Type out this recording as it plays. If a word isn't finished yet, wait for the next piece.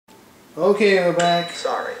Okay, we're back.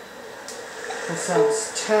 Sorry. That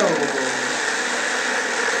sounds terrible.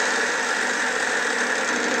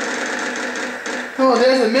 Oh,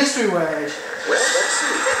 there's a mystery wedge. Well, let's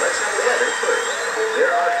see. Let's have a letter first.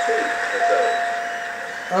 There are 2 of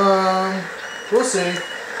those. We'll see.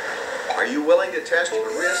 Are you willing to test your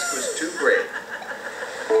risk was too great?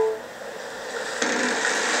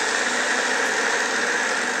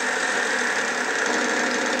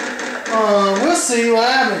 We'll see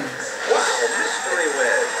what happens. Wow, mystery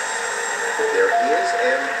wedge. There is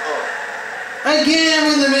an Again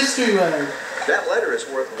with the mystery wedge. That letter is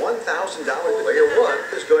worth $1,000. Player 1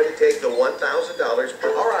 is going to take the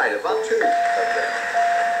 $1,000. All right, about 2 of them.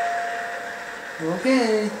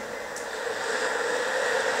 Okay.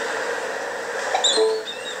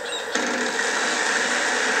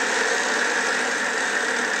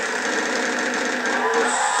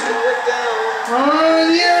 Slow it down. Oh,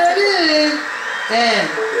 yeah, it is. And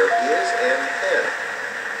There is an N.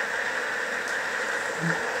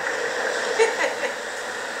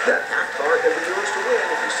 That half car can be yours to win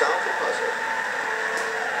if you solve the puzzle.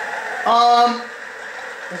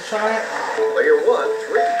 let's try it. Player 1,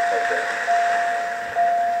 3 of them.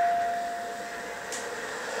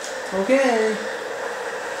 Okay.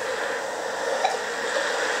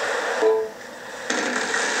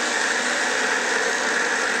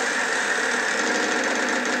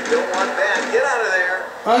 Don't want that. Get out of there.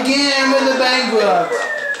 Again with the bankrupt.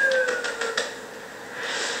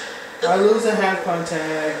 I lose a half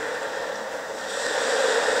contact.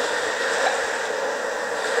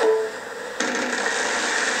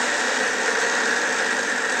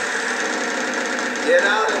 Get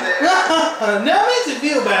out of there. That makes it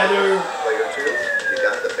feel better. Player 2, you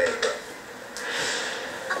got the bankrupt.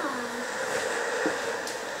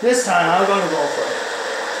 This time I'm gonna go for it.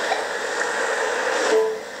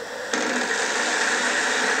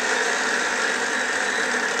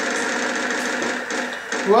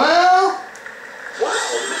 Well, Wow,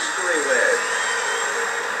 mystery wedge.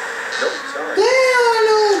 Nope, sorry. there are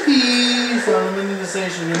no keys on the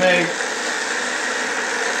minimization you make.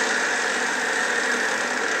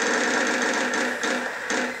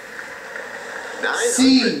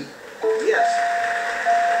 C. Yes.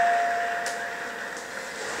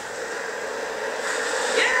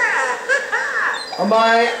 On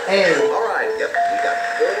my A. All right, yep, we got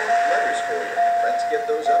 4 letters for you. Let's get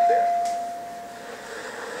those up there.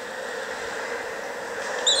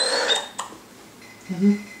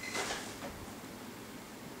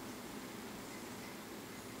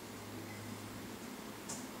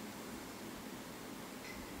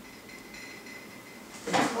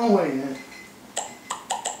 Oh, wait a minute.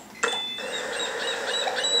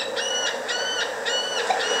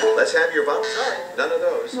 Let's have your vote. Sorry, none of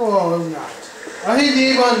those. No, it's not. I hit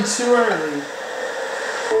the A button too early.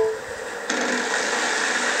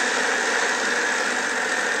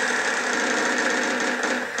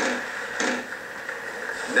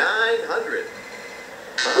 $900.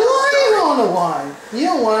 Why are you on the one? You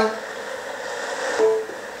know what?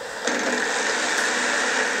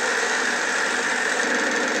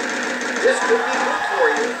 This could be good for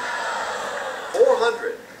you.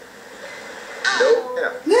 400. No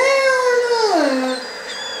F. No.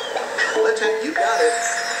 Let's have you got it.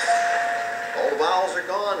 All the vowels are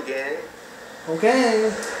gone, gang.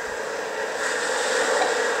 Okay.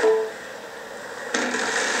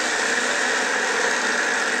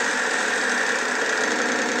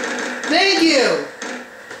 Thank you.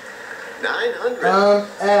 900. L.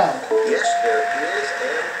 Yes, there is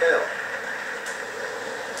an L.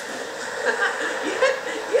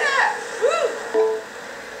 Yeah! Woo!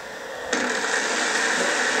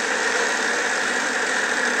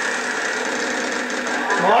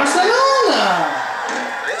 Barcelona.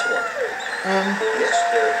 Nice one. M. Yes,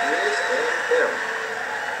 there is an M.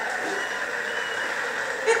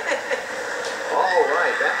 All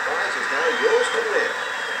right, that prize is now yours to win.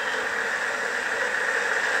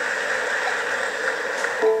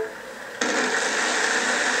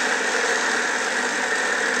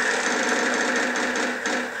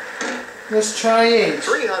 Let's try H.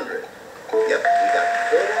 300. Yep, we got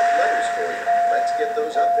 4 letters for you. Let's get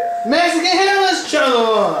those up there. Mexican hairless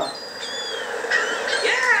cholo.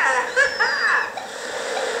 Yeah!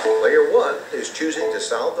 Player 1 is choosing to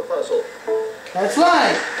solve the puzzle. That's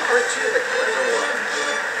right. Aren't you the clever one?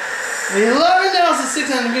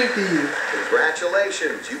 11,650.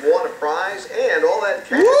 Congratulations, you won a prize and all that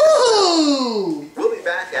cash. Woo! We'll be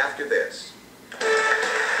back after this.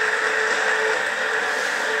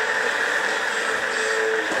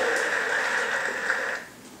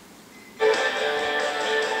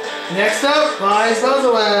 Next up, Prize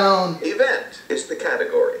Roosevelt. Event is the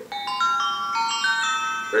category.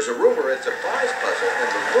 There's a rumor it's a prize puzzle, and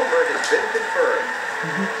the rumor has been confirmed.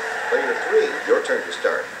 Player 3, your turn to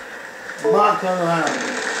start. Mark, come around.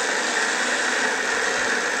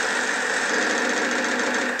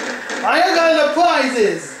 I got the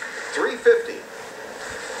prizes. 350.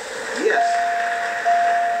 Yes.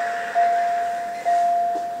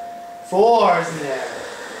 4's in there.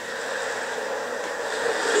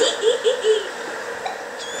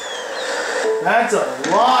 That's a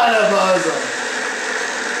lot of puzzles.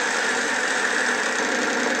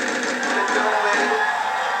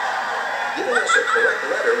 Giving us a correct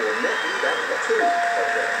letter will net you back to 2.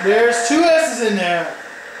 Okay. There's 2 S's in there.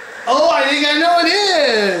 Oh, I think I know what it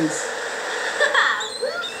is.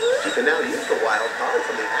 You can now use the wild card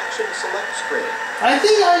from the Action Select screen. I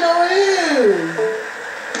think I know what it is.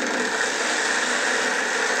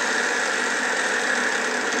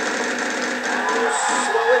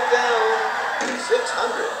 Slow it down.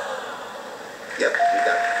 600. Yep, we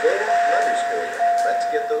got 4 letters for you. Let's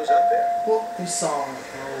get those up there. What the song? Oh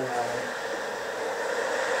wow.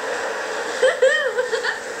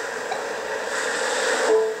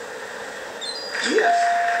 Yes.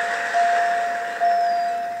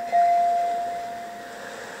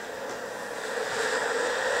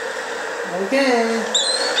 Okay.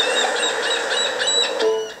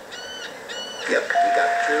 Yep, we got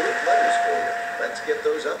 2 letters for you. Let's get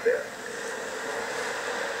those up there.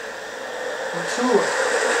 2.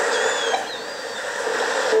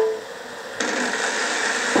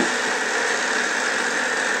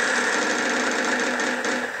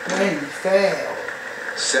 Man, you failed.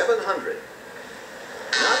 700.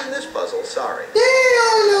 Not in this puzzle, sorry.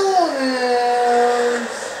 Damn, no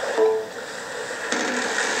else.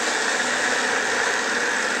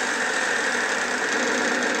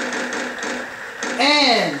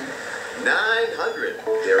 And 900.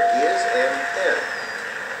 There is an N.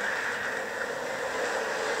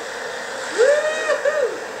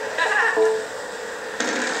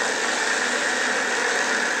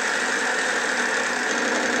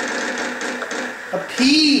 a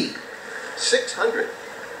P. 600. 1.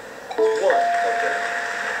 Okay.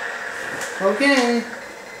 Okay.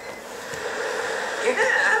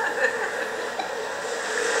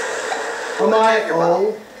 Am I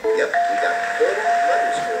O? Yep, we got 4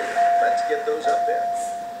 letters for you. Let's get those up there.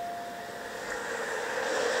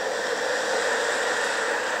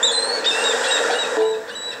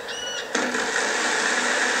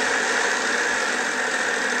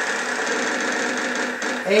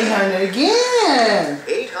 $800 again.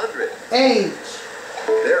 800. H.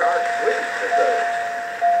 There are 3 of those.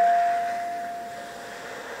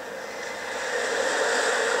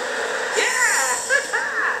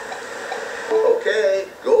 Okay,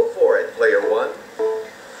 go for it, player 1.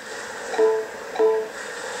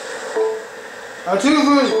 A 2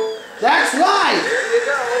 fruit. That's right. There you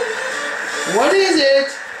go. What is it?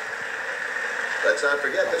 Let's not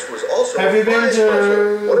forget this was also Have a you been prize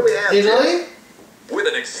puzzle. What do we to have, Italy? Jim? With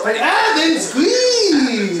an An exciting Athens,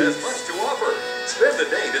 Greece. has much to offer. Spend the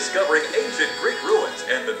day discovering ancient Greek ruins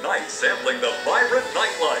and the night sampling the vibrant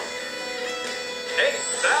nightlife.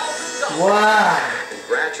 $8,000. Wow.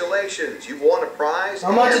 Congratulations, you've won a prize.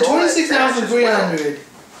 I'm up to and all that cash as well. 26,300.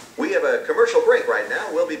 We have a commercial break right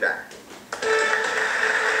now. We'll be back.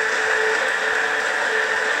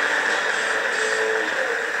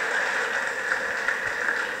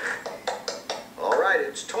 All right,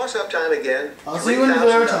 it's toss-up time again. I'll see you in the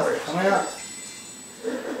third time. $3,000. Coming up.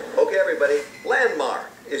 Okay, everybody. Landmark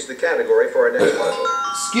is the category for our next puzzle.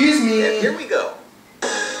 Excuse And here me. we go.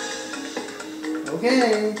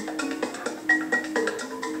 Okay.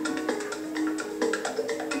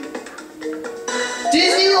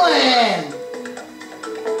 Disneyland.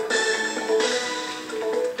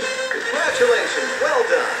 Congratulations, well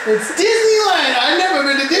done. It's Disneyland. I've never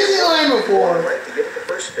been to Disneyland All before. right, to give it the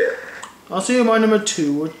first spin. I'll see you in my number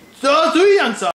 2 or 3 on side.